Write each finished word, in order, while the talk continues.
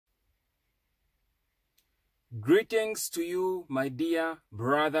Greetings to you, my dear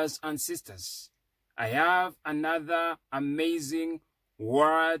brothers and sisters. I have another amazing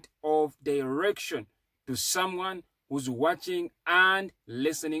word of direction to someone who's watching and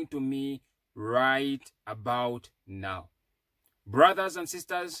listening to me right about now. Brothers and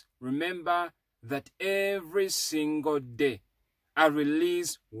sisters, remember that every single day I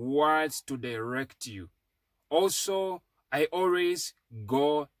release words to direct you. Also, I always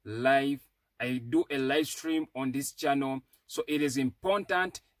go live. I do a live stream on this channel. So it is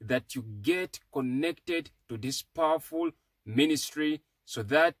important that you get connected to this powerful ministry so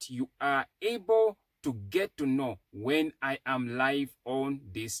that you are able to get to know when I am live on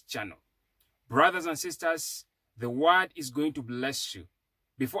this channel. Brothers and sisters, the word is going to bless you.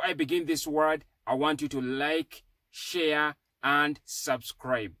 Before I begin this word, I want you to like, share, and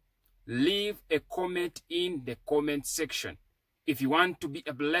subscribe. Leave a comment in the comment section. If you want to be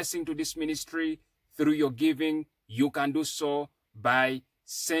a blessing to this ministry through your giving, you can do so by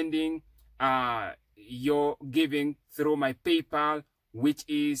sending your giving through my PayPal, which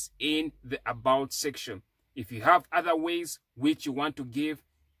is in the About section. If you have other ways which you want to give,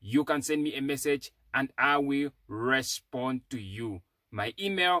 you can send me a message and I will respond to you. My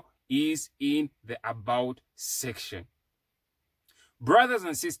email is in the About section. Brothers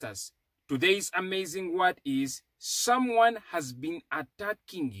and sisters, today's amazing word is someone has been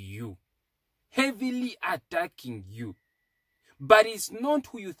attacking you, heavily attacking you, but it's not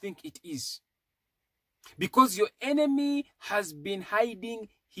who you think it is. Because your enemy has been hiding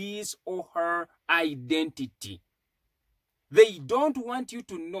his or her identity. They don't want you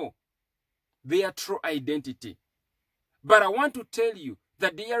to know their true identity. But I want to tell you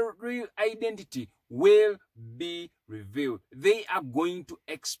that their real identity will be revealed. They are going to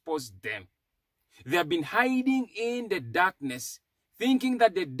expose them. They have been hiding in the darkness, thinking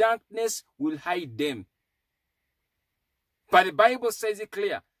that the darkness will hide them. But the Bible says it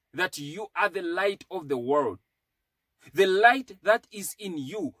clear that you are the light of the world. The light that is in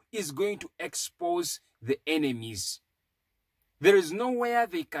you is going to expose the enemies. There is nowhere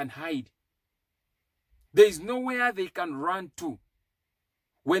they can hide. There is nowhere they can run to.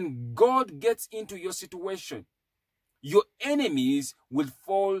 When God gets into your situation, your enemies will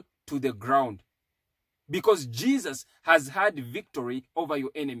fall to the ground. Because Jesus has had victory over your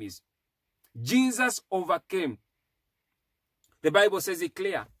enemies. Jesus overcame. The Bible says it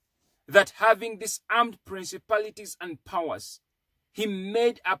clear that having disarmed principalities and powers, he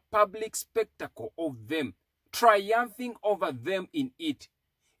made a public spectacle of them, triumphing over them in it.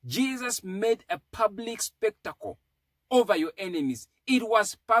 Jesus made a public spectacle over your enemies. It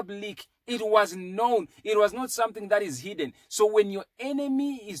was public. It was known. It was not something that is hidden. So when your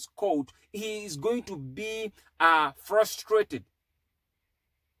enemy is caught, he is going to be frustrated.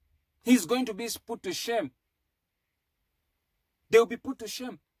 He's going to be put to shame. They will be put to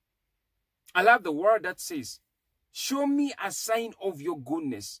shame. I love the word that says, show me a sign of your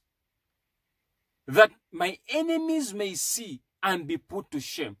goodness, that my enemies may see and be put to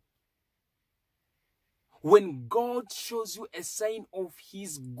shame. When God shows you a sign of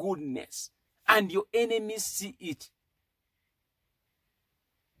his goodness and your enemies see it,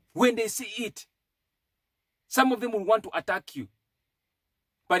 when they see it, some of them will want to attack you,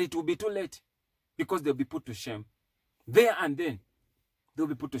 but it will be too late because they'll be put to shame. There and then, they'll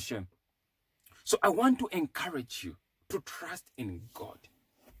be put to shame. So I want to encourage you to trust in God,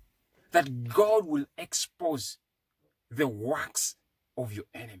 that God will expose the works of your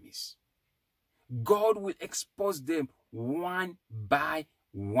enemies. God will expose them one by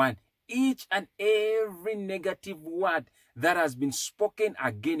one. Each and every negative word that has been spoken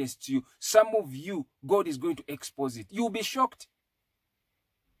against you, some of you, God is going to expose it. You'll be shocked.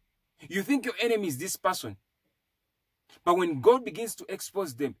 You think your enemy is this person. But when God begins to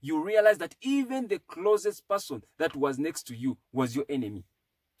expose them, you realize that even the closest person that was next to you was your enemy.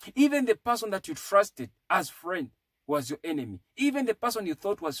 Even the person that you trusted as friend was your enemy. Even the person you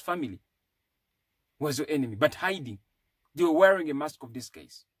thought was family was your enemy, but hiding. They were wearing a mask of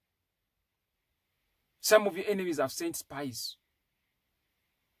disguise. Some of your enemies have sent spies.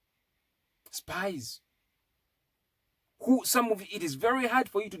 Spies. Some of you, it is very hard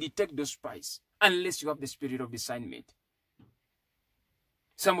for you to detect those spies unless you have the spirit of discernment.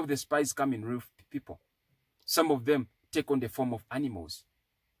 Some of the spies come in real people. Some of them take on the form of animals.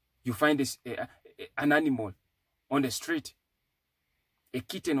 You find an animal on the street, a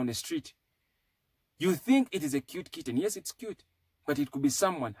kitten on the street. You think it is a cute kitten. Yes, it's cute, but it could be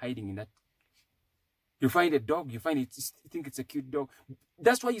someone hiding in that. You find a dog, you think it's a cute dog.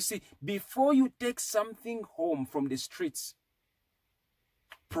 That's why you see, before you take something home from the streets,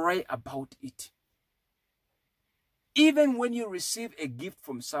 pray about it. Even when you receive a gift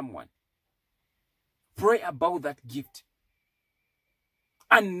from someone, pray about that gift.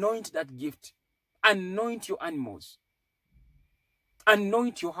 Anoint that gift. Anoint your animals.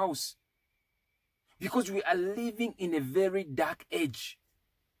 Anoint your house. Because we are living in a very dark age.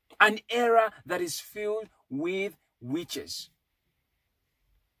 An era that is filled with witches.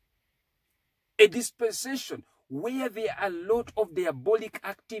 A dispensation where there are a lot of diabolic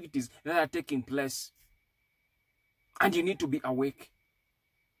activities that are taking place. And you need to be awake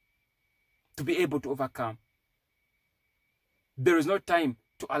to be able to overcome. There is no time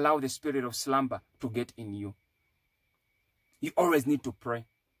to allow the spirit of slumber to get in you. You always need to pray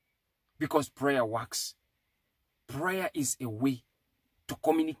because prayer works. Prayer is a way to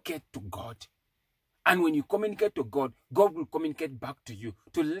communicate to God. And when you communicate to God, God will communicate back to you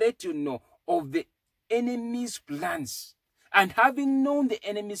to let you know of the enemy's plans. And having known the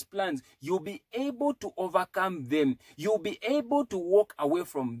enemy's plans, you'll be able to overcome them. You'll be able to walk away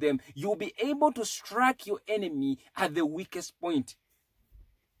from them. You'll be able to strike your enemy at the weakest point.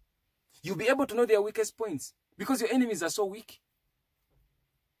 You'll be able to know their weakest points because your enemies are so weak.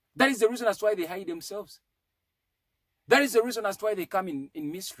 That is the reason as to why they hide themselves. That is the reason as to why they come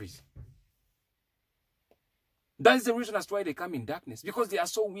in mysteries. That is the reason as to why they come in darkness. Because they are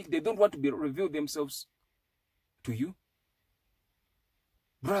so weak, they don't want to reveal themselves to you.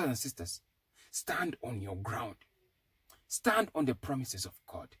 Brothers and sisters, stand on your ground. Stand on the promises of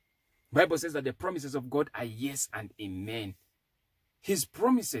God. The Bible says that the promises of God are yes and amen. His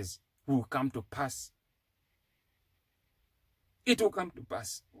promises will come to pass. It will come to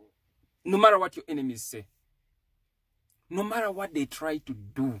pass. No matter what your enemies say. No matter what they try to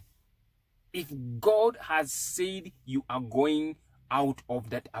do. If God has said you are going out of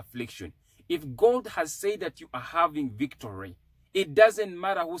that affliction, if God has said that you are having victory, it doesn't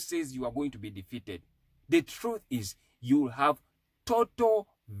matter who says you are going to be defeated. The truth is, you'll have total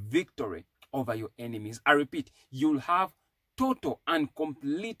victory over your enemies. I repeat, you'll have total and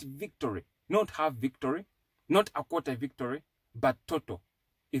complete victory. Not half victory, not a quarter victory, but total,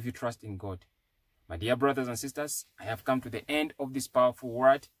 if you trust in God. My dear brothers and sisters, I have come to the end of this powerful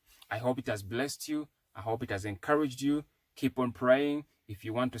word. I hope it has blessed you. I hope it has encouraged you. Keep on praying. If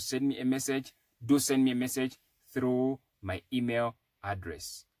you want to send me a message, do send me a message through my email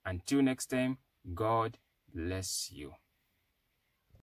address. Until next time, God bless you.